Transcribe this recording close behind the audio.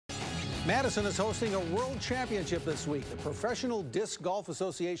Madison is hosting a World Championship this week. The Professional Disc Golf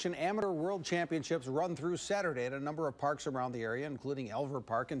Association Amateur World Championships run through Saturday at a number of parks around the area, including Elver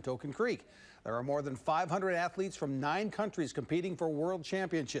Park and Token Creek. There are more than 500 athletes from 9 countries competing for World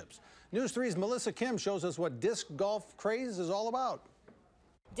Championships. News 3's Melissa Kim shows us what disc golf craze is all about.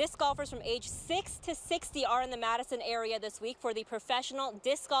 Disc golfers from age 6 to 60 are in the Madison area this week for the Professional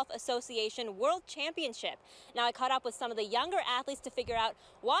Disc Golf Association World Championship. Now, I caught up with some of the younger athletes to figure out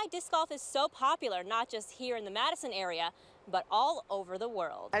why disc golf is so popular, not just here in the Madison area, but all over the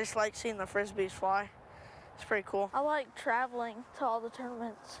world. I just like seeing the frisbees fly. It's pretty cool. I like traveling to all the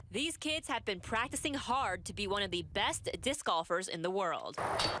tournaments. These kids have been practicing hard to be one of the best disc golfers in the world.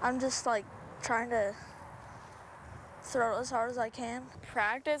 I'm just like trying to throw as hard as I can.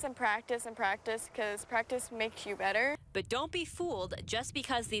 Practice and practice and practice, because practice makes you better. But don't be fooled. Just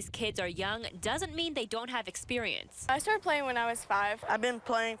because these kids are young doesn't mean they don't have experience. I started playing when I was 5. I've been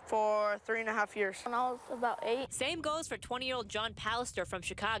playing for 3.5 years. When I was about 8. Same goes for 20-year-old John Pallister from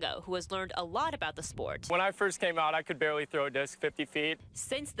Chicago, who has learned a lot about the sport. When I first came out, I could barely throw a disc 50 feet.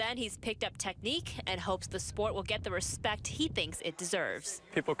 Since then, he's picked up technique and hopes the sport will get the respect he thinks it deserves.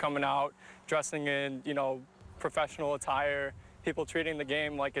 People coming out, dressing in, professional attire, people treating the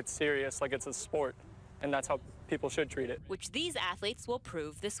game like it's serious, like it's a sport, and that's how people should treat it. Which these athletes will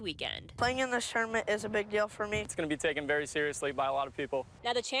prove this weekend. Playing in this tournament is a big deal for me. It's going to be taken very seriously by a lot of people.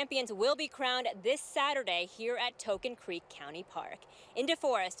 Now, the champions will be crowned this Saturday here at Token Creek County Park. In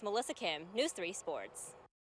DeForest, Melissa Kim, News 3 Sports.